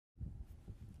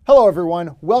Hello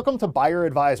everyone, welcome to Buyer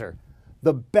Advisor,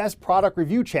 the best product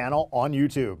review channel on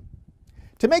YouTube.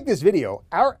 To make this video,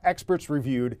 our experts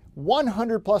reviewed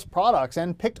 100 plus products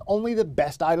and picked only the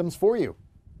best items for you.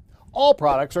 All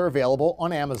products are available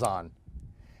on Amazon.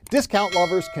 Discount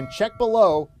lovers can check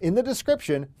below in the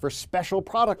description for special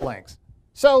product links.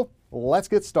 So let's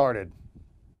get started.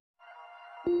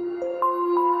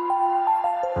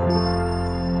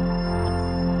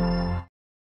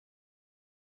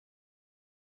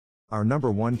 Our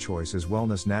number one choice is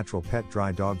Wellness Natural Pet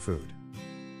Dry Dog Food.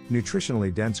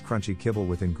 Nutritionally dense crunchy kibble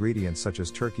with ingredients such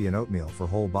as turkey and oatmeal for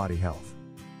whole body health.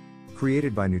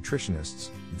 Created by nutritionists,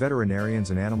 veterinarians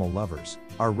and animal lovers,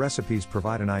 our recipes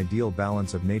provide an ideal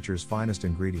balance of nature's finest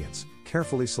ingredients,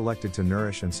 carefully selected to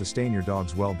nourish and sustain your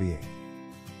dog's well-being.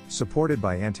 Supported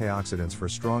by antioxidants for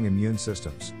strong immune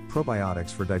systems,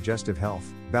 probiotics for digestive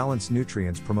health, balanced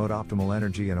nutrients promote optimal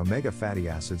energy and omega fatty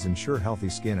acids ensure healthy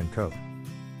skin and coat.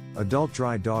 Adult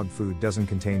dry dog food doesn't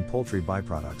contain poultry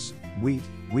byproducts, wheat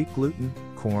gluten,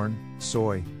 corn,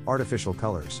 soy, artificial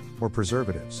colors, or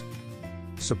preservatives.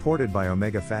 Supported by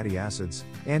omega fatty acids,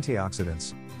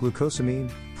 antioxidants, glucosamine,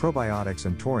 probiotics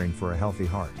and taurine for a healthy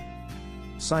heart.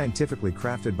 Scientifically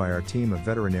crafted by our team of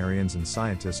veterinarians and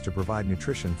scientists to provide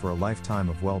nutrition for a lifetime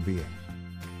of well-being.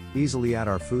 Easily add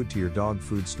our food to your dog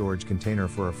food storage container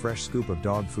for a fresh scoop of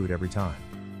dog food every time.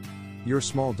 Your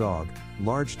small dog,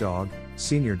 large dog,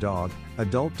 senior dog,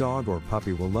 adult dog or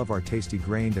puppy will love our tasty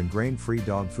grained and grain-free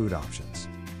dog food options.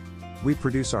 We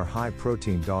produce our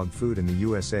high-protein dog food in the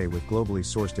USA with globally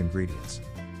sourced ingredients.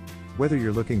 Whether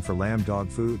you're looking for lamb dog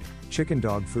food, chicken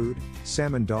dog food,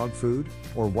 salmon dog food,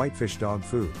 or whitefish dog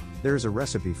food, there is a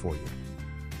recipe for you.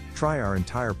 Try our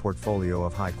entire portfolio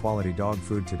of high-quality dog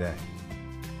food today.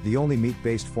 The only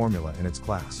meat-based formula in its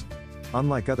class.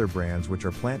 Unlike other brands which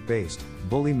are plant-based,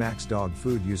 Bully Max dog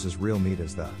food uses real meat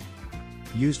as the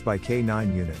used by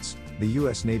K9 units, the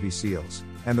US Navy SEALs,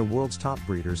 and the world's top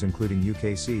breeders including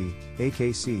UKC,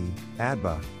 AKC,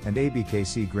 ADBA, and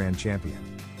ABKC Grand Champion.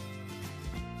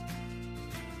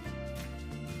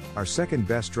 Our second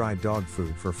best dry dog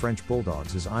food for French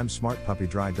Bulldogs is I'm Smart Puppy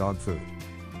Dry Dog Food.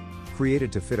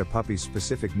 Created to fit a puppy's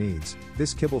specific needs,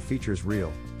 this kibble features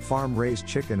real, farm-raised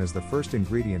chicken as the first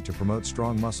ingredient to promote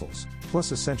strong muscles,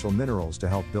 plus essential minerals to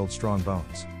help build strong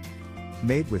bones.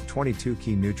 Made with 22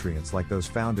 key nutrients like those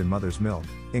found in mother's milk,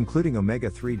 including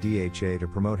omega-3 DHA to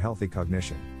promote healthy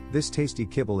cognition, this tasty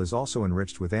kibble is also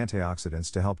enriched with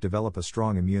antioxidants to help develop a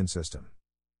strong immune system.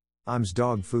 IM's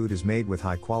dog food is made with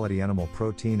high-quality animal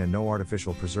protein and no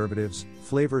artificial preservatives,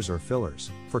 flavors or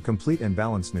fillers, for complete and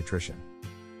balanced nutrition.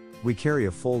 We carry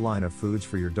a full line of foods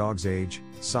for your dog's age,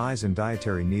 size and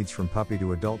dietary needs from puppy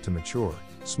to adult to mature,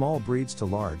 small breeds to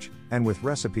large, and with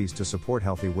recipes to support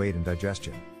healthy weight and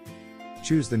digestion.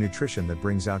 Choose the nutrition that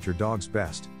brings out your dog's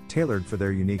best, tailored for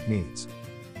their unique needs.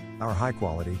 Our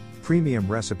high-quality, premium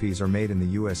recipes are made in the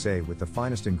USA with the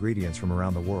finest ingredients from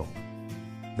around the world.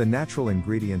 The natural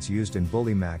ingredients used in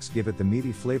Bully Max give it the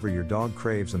meaty flavor your dog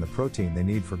craves and the protein they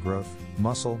need for growth,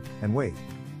 muscle, and weight.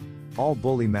 All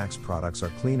Bully Max products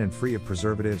are clean and free of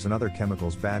preservatives and other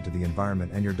chemicals bad to the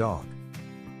environment and your dog.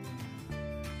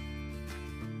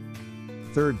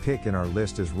 Third pick in our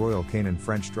list is Royal Canin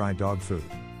French Dry Dog Food.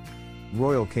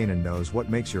 Royal Canin knows what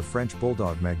makes your French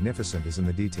Bulldog magnificent is in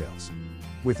the details.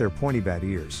 With their pointy bat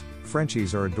ears,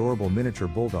 Frenchies are adorable miniature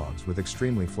bulldogs with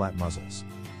extremely flat muzzles.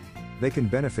 They can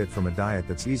benefit from a diet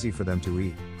that's easy for them to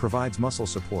eat, provides muscle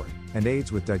support, and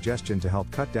aids with digestion to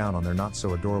help cut down on their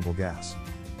not-so-adorable gas.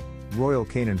 Royal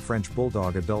Canin French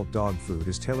Bulldog Adult Dog Food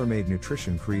is tailor-made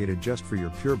nutrition created just for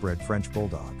your purebred French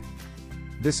Bulldog.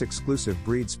 This exclusive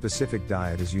breed-specific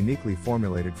diet is uniquely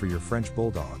formulated for your French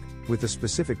Bulldog, with the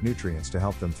specific nutrients to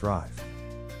help them thrive.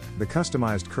 The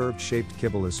customized curved-shaped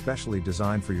kibble is specially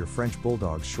designed for your French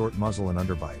Bulldog's short muzzle and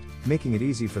underbite, making it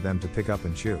easy for them to pick up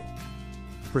and chew.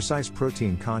 Precise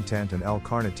protein content and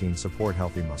L-carnitine support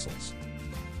healthy muscles.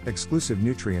 Exclusive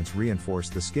nutrients reinforce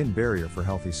the skin barrier for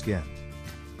healthy skin.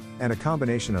 And a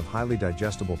combination of highly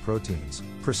digestible proteins,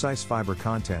 precise fiber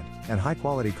content, and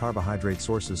high-quality carbohydrate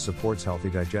sources supports healthy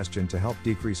digestion to help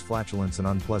decrease flatulence and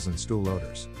unpleasant stool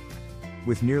odors.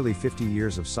 With nearly 50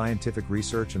 years of scientific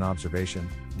research and observation,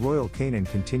 Royal Canin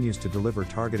continues to deliver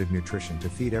targeted nutrition to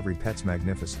feed every pet's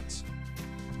magnificence.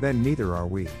 Then neither are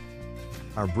we.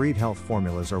 Our breed health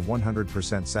formulas are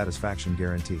 100% satisfaction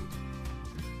guaranteed.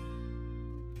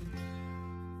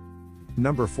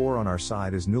 Number 4 on our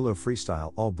side is Nulo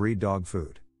Freestyle All Breed Dog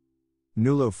Food.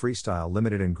 Nulo Freestyle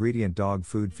limited ingredient dog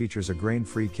food features a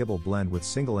grain-free kibble blend with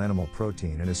single animal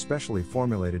protein and is specially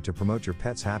formulated to promote your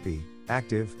pet's happy,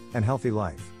 active, and healthy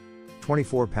life.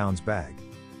 24 pounds bag.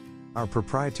 Our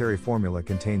proprietary formula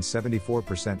contains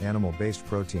 74% animal-based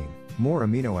protein, more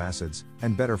amino acids,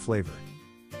 and better flavor.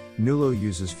 Nulo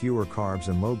uses fewer carbs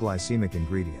and low glycemic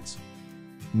ingredients.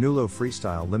 Nulo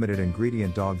Freestyle limited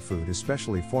ingredient dog food is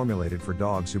specially formulated for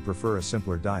dogs who prefer a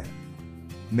simpler diet.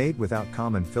 Made without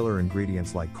common filler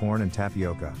ingredients like corn and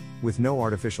tapioca, with no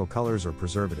artificial colors or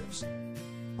preservatives.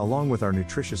 Along with our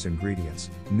nutritious ingredients,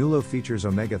 Nulo features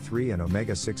omega-3 and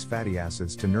omega-6 fatty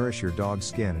acids to nourish your dog's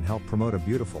skin and help promote a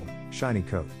beautiful, shiny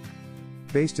coat.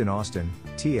 Based in Austin,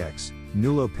 TX,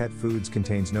 Nulo Pet Foods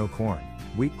contains no corn,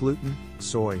 wheat gluten,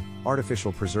 soy,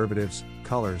 artificial preservatives,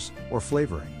 colors, or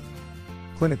flavoring.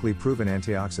 Clinically proven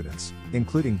antioxidants,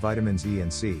 including vitamins E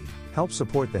and C, help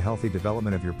support the healthy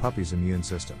development of your puppy's immune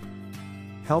system.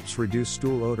 Helps reduce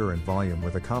stool odor and volume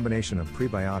with a combination of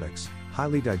prebiotics,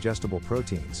 highly digestible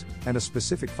proteins, and a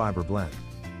specific fiber blend.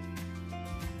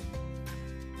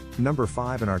 Number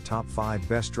 5 in our top 5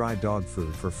 best dry dog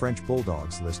food for French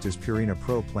Bulldogs list is Purina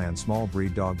Pro Plan Small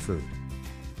Breed Dog Food.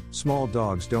 Small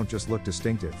dogs don't just look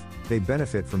distinctive, they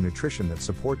benefit from nutrition that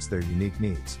supports their unique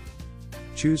needs.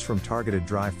 Choose from targeted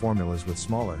dry formulas with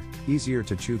smaller, easier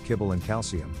to chew kibble and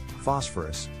calcium,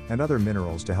 phosphorus, and other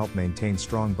minerals to help maintain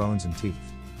strong bones and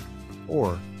teeth.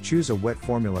 Or, choose a wet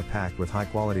formula packed with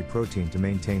high-quality protein to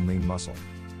maintain lean muscle.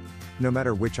 No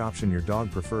matter which option your dog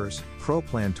prefers, Pro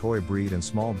Plan Toy Breed and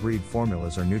Small Breed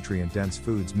formulas are nutrient-dense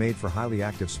foods made for highly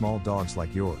active small dogs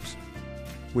like yours.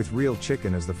 With real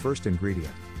chicken as the first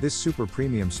ingredient, this super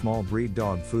premium small breed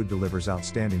dog food delivers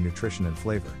outstanding nutrition and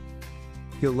flavor.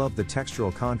 He'll love the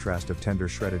textural contrast of tender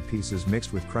shredded pieces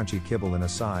mixed with crunchy kibble in a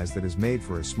size that is made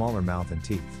for his smaller mouth and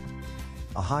teeth.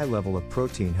 A high level of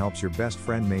protein helps your best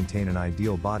friend maintain an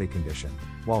ideal body condition,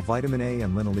 while vitamin A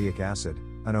and linoleic acid,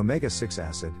 an omega-6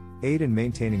 acid, aid in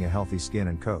maintaining a healthy skin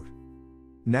and coat.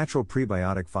 Natural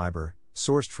prebiotic fiber,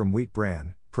 sourced from wheat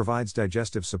bran, provides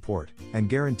digestive support, and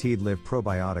guaranteed live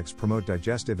probiotics promote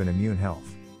digestive and immune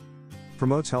health.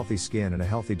 Promotes healthy skin and a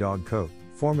healthy dog coat,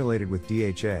 formulated with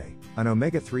DHA, an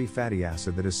omega-3 fatty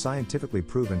acid that is scientifically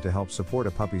proven to help support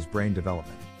a puppy's brain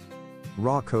development.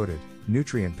 Raw coated,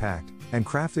 nutrient-packed, and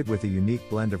crafted with a unique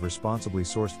blend of responsibly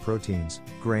sourced proteins,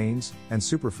 grains, and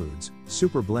superfoods,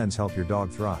 Super Blends help your dog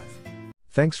thrive.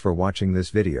 Thanks for watching this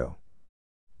video.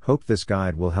 Hope this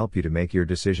guide will help you to make your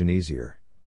decision easier.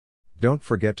 Don't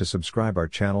forget to subscribe our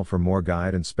channel for more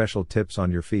guide and special tips on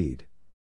your feed.